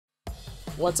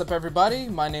What's up everybody,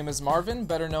 my name is Marvin,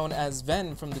 better known as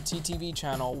Ven from the TTV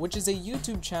channel, which is a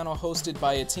YouTube channel hosted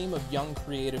by a team of young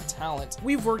creative talent.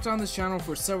 We've worked on this channel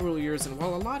for several years, and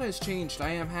while a lot has changed,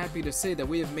 I am happy to say that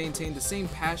we have maintained the same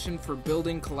passion for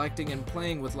building, collecting, and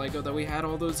playing with LEGO that we had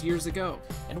all those years ago.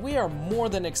 And we are more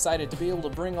than excited to be able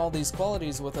to bring all these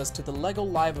qualities with us to the LEGO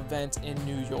Live event in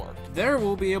New York. There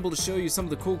we'll be able to show you some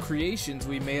of the cool creations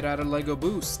we made out of LEGO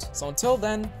Boost. So until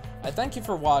then, I thank you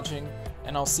for watching,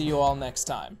 and I'll see you all next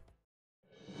time.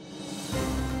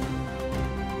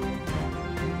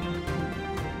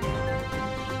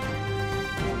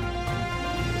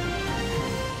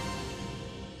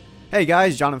 Hey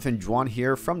guys, Jonathan Juan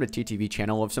here from the TTV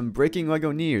channel of some breaking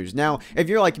LEGO news. Now, if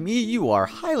you're like me, you are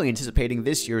highly anticipating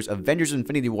this year's Avengers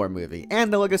Infinity War movie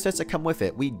and the LEGO sets that come with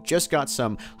it. We just got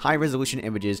some high-resolution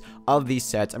images of these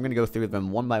sets. I'm going to go through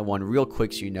them one by one real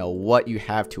quick so you know what you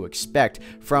have to expect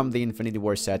from the Infinity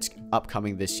War sets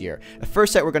upcoming this year. The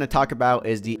first set we're going to talk about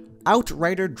is the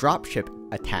Outrider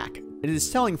Dropship Attack. It is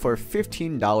selling for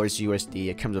 $15 USD.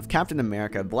 It comes with Captain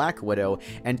America, Black Widow,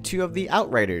 and two of the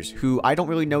Outriders, who I don't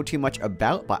really know too much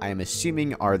about, but I am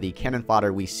assuming are the cannon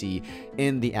fodder we see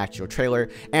in the actual trailer,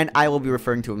 and I will be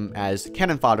referring to them as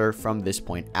cannon fodder from this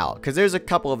point out, because there's a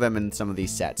couple of them in some of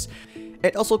these sets.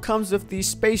 It also comes with the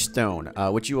Space Stone,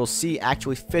 which you will see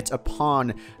actually fits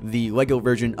upon the LEGO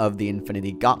version of the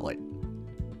Infinity Gauntlet.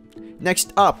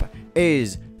 Next up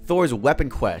is Thor's Weapon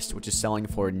Quest, which is selling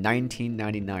for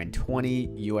 $19.99,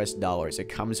 $20 US. It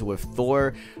comes with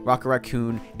Thor, Rocket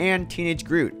Raccoon, and Teenage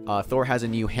Groot. Thor has a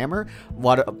new hammer. A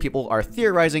lot of people are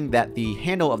theorizing that the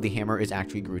handle of the hammer is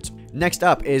actually Groot's. Next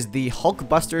up is the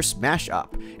Hulkbuster Smash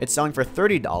Up. It's selling for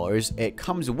 $30. It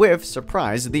comes with,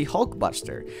 surprise, the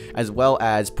Hulkbuster, as well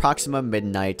as Proxima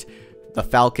Midnight, the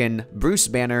Falcon, Bruce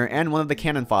Banner, and one of the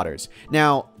cannon fodders.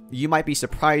 Now, you might be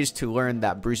surprised to learn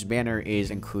that Bruce Banner is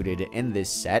included in this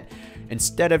set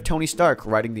instead of Tony Stark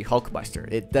riding the Hulkbuster.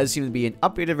 It does seem to be an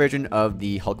updated version of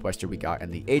the Hulkbuster we got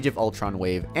in the Age of Ultron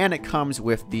wave, and it comes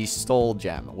with the Soul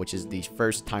Gem, which is the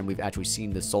first time we've actually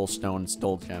seen the Soul Stone,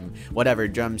 Soul Gem, whatever,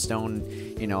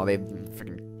 Gemstone, you know, they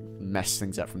freaking mess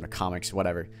things up from the comics,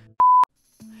 whatever.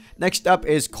 Next up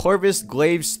is Corvus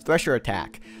Glaive's Thresher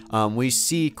Attack. We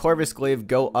see Corvus Glaive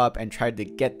go up and try to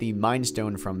get the Mind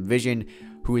Stone from Vision,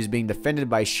 who is being defended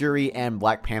by Shuri and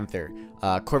Black Panther.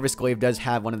 Corvus Glaive does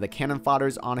have one of the cannon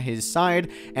fodders on his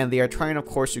side, and they are trying, of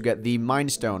course, to get the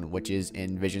Mind Stone, which is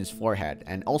in Vision's forehead,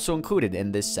 and also included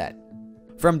in this set.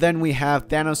 From then, we have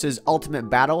Thanos'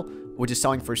 Ultimate Battle, which is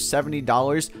selling for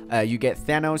 $70. You get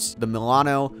Thanos, the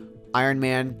Milano, Iron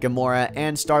Man, Gamora,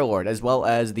 and Star-Lord, as well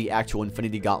as the actual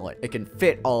Infinity Gauntlet. It can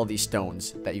fit all of these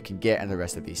stones that you can get in the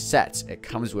rest of these sets. It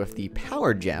comes with the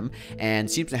Power Gem, and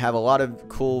seems to have a lot of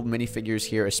cool minifigures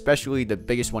here, especially the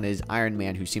biggest one is Iron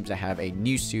Man, who seems to have a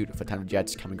new suit with a ton of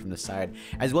jets coming from the side,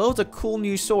 as well as a cool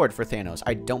new sword for Thanos.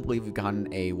 I don't believe we've gotten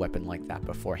a weapon like that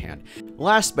beforehand.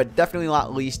 Last, but definitely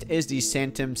not least, is the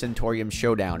Sanctum Centaurium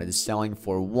Showdown. It is selling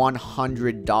for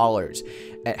 $100.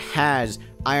 It has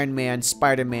Iron Man,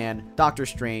 Spider-Man, Doctor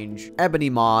Strange, Ebony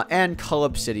Maw, and Cull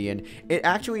Obsidian. It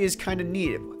actually is kind of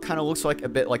neat. It kind of looks like a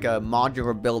bit like a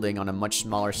modular building on a much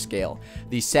smaller scale.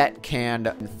 The set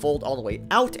can fold all the way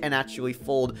out and actually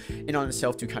fold in on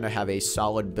itself to kind of have a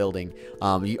solid building.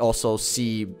 You also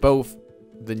see both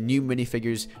the new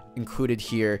minifigures included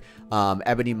here,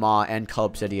 Ebony Maw and Cull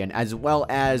Obsidian, as well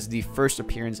as the first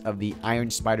appearance of the Iron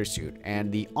Spider suit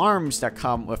and the arms that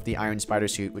come with the Iron Spider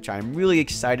suit, which I'm really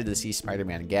excited to see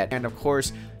Spider-Man get. And of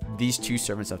course, these two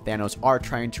servants of Thanos are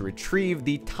trying to retrieve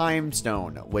the Time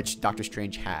Stone, which Doctor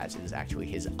Strange has. It is actually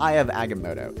his Eye of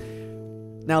Agamotto.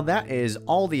 Now that is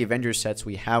all the Avengers sets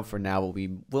we have for now, but we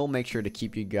will make sure to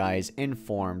keep you guys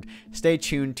informed. Stay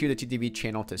tuned to the TTV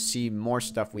channel to see more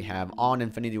stuff we have on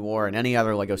Infinity War and any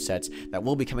other LEGO sets that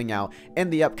will be coming out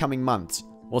in the upcoming months.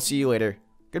 We'll see you later.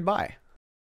 Goodbye.